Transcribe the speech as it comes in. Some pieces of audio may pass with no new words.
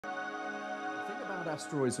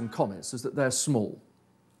asteroids and comets is that they're small,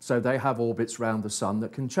 so they have orbits around the sun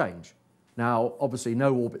that can change. Now, obviously,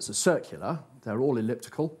 no orbits are circular, they're all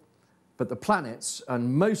elliptical, but the planets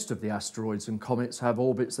and most of the asteroids and comets have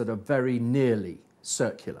orbits that are very nearly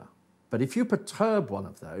circular. But if you perturb one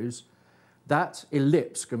of those, that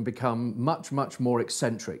ellipse can become much, much more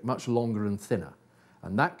eccentric, much longer and thinner,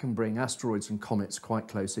 and that can bring asteroids and comets quite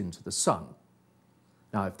close into the sun.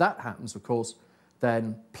 Now, if that happens, of course,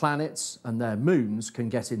 then planets and their moons can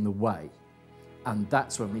get in the way, and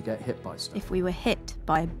that's when we get hit by stuff. If we were hit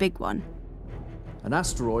by a big one. An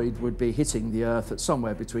asteroid would be hitting the Earth at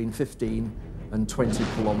somewhere between 15 and 20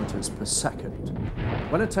 kilometers per second.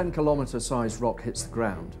 When a 10-kilometer sized rock hits the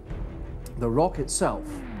ground, the rock itself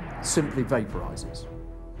simply vaporizes.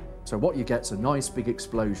 So what you get is a nice big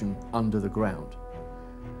explosion under the ground.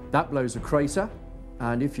 That blows a crater,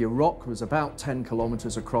 and if your rock was about 10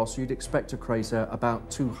 kilometers across, you'd expect a crater about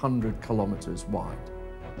 200 kilometers wide.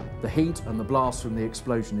 The heat and the blast from the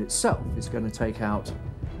explosion itself is going to take out,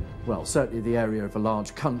 well, certainly the area of a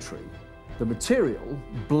large country. The material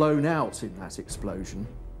blown out in that explosion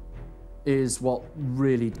is what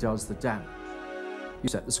really does the damage. You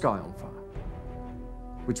set the sky on fire,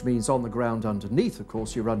 which means on the ground underneath, of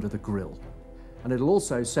course, you're under the grill. And it'll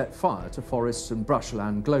also set fire to forests and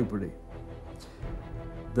brushland globally.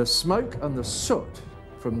 The smoke and the soot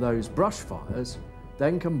from those brush fires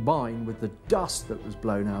then combine with the dust that was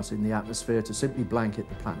blown out in the atmosphere to simply blanket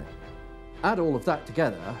the planet. Add all of that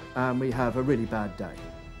together and we have a really bad day.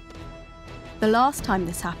 The last time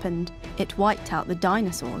this happened, it wiped out the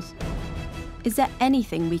dinosaurs. Is there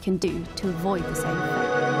anything we can do to avoid the same fate?